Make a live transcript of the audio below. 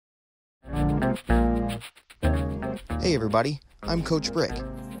Hey everybody, I'm Coach Brick.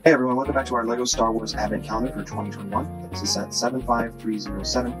 Hey everyone, welcome back to our LEGO Star Wars Advent Calendar for 2021. This is set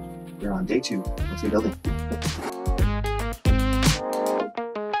 75307. We're on day 2. Let's get building.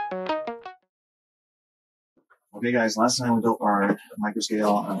 Okay guys, last time we built our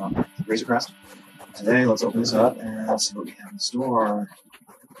microscale Razor Crest. Today, let's open this up and see what we have in store.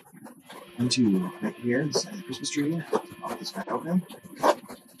 Right here, this is the Christmas tree. I'll put this back open.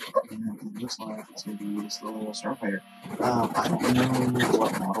 And it looks like it's going to be this little starfighter. I don't know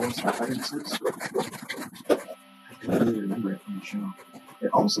what model of starfighter this is. I can't really remember it from the show. It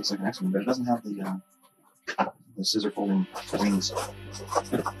almost looks like an X-Wing, but it doesn't have the scissor folding wings.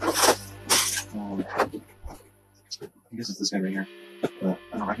 I guess it's this guy right here, but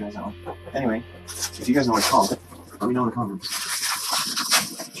I don't recognize that one. Anyway, if you guys know what it's called, let me know in the comments.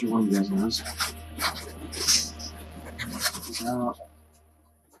 I'm sure one of you guys knows. Check this out.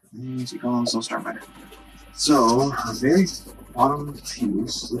 And so you call this little starfighter. So, our very bottom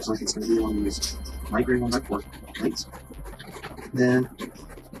piece looks like it's going to be one of these light gray 1x4 plates. Then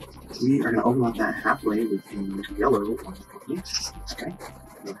we are going to open up that halfway with the yellow 1x4 plate. Okay,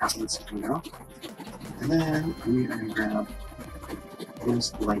 the half of it's coming out. And then we are going to grab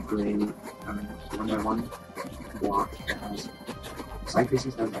this light gray 1x1 block that has side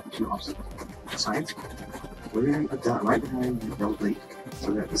faces that have 2 opposite sides. We're going to put that right behind the yellow plate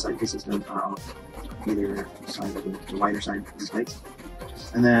so that the side faces are off either side of the wider side of these plates.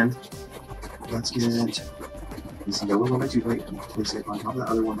 And then let's get this yellow 1x2 plate and place it on top of the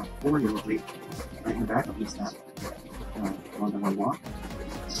other 1x4 yellow plate right in the back of this that 1x1 block.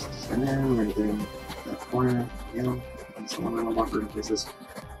 And then we're going to do that corner yellow, and so 1x1 block, we're going to place this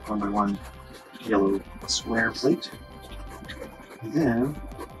 1x1 yellow square plate. And then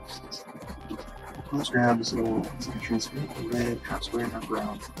let's grab this little transparent red half square, half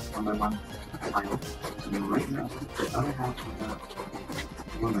round 1x1 tile. So right now, the other half of that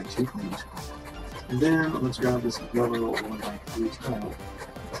 1x2 plate. And then let's grab this yellow 1x3 tile.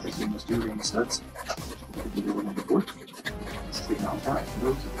 Using those 2 ring studs. We do 1x4. Let's take it out that.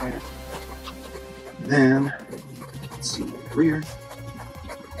 Those are there. Then, let's see, the rear.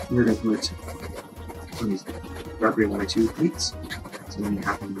 We're going to put some of these dark gray 1x2 plates. So then you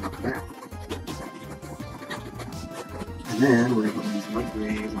have them off the back. And then we're going to put these light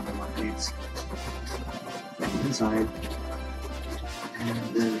gray 1x1 plates on the inside. And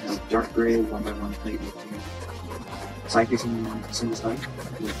then we have dark gray 1x1 plate with the side facing single side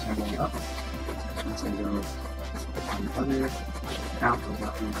with the going up. That's going to go on the other half of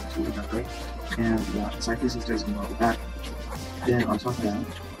that 1x2 dark gray. And the side facing side is going to go on the back. Then on top of that,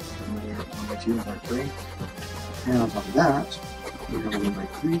 another 1x2 dark gray. And on top of that, we have a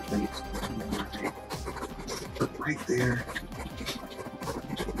 1x3 plate. But right there,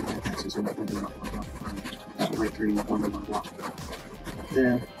 that's just going to open up that light green 1x1 block.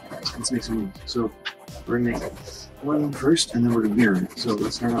 Then let's make some room. So we're going to make one first, and then we're going to mirror it. So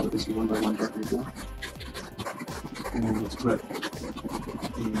let's start out with this 1x1 dark green block. And then let's put a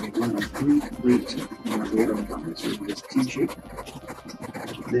 1x3 plate on top of it, so we get this T shape.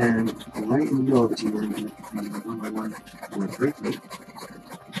 Then right in the middle of the T, we're going to put the 1x1 gray plate.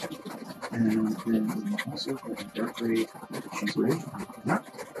 And then we also put a dark gray cheese gray on that.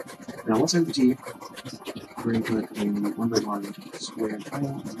 Now, one side of the T, we're going to put a 1x1 square tile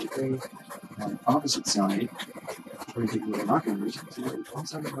on the gray. On the opposite side, we're going to take a little knockers. So one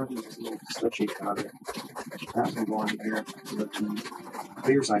side of the knockers is a little stud shape out there. That's going to go on here so that the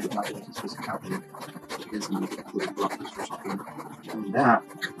bigger side of the knockers is just out there. Here's the little blockers or something. And that,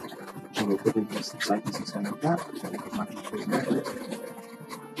 I'm going to put in this side piece extend like that.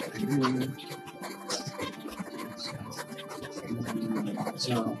 And then,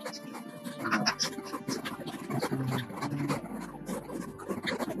 so,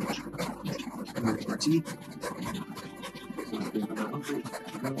 our T.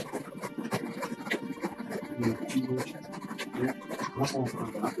 Also on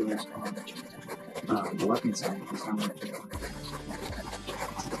the left hand side, it's kind of like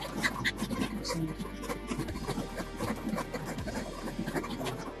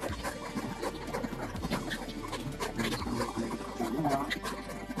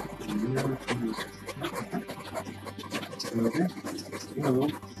okay. So,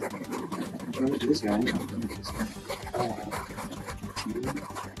 look at this guy.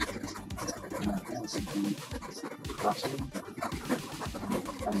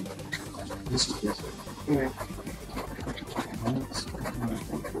 This is this. Anyway.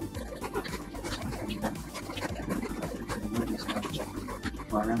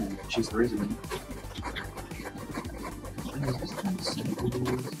 She's the reason.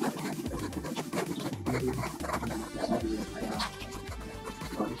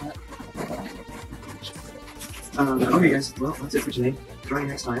 Okay, guys. Well, that's it for today. Join me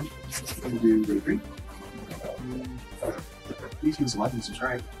next time. We'll do day 3. Please give us a like and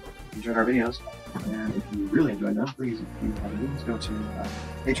subscribe if you enjoyed our videos. And if you really enjoyed them, please, if you have any news, go to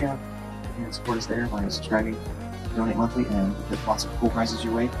Patreon and support us there by subscribing, donate monthly, and get lots of cool prizes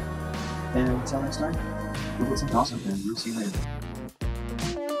your way. And until next time, go put something awesome, and we'll see you later.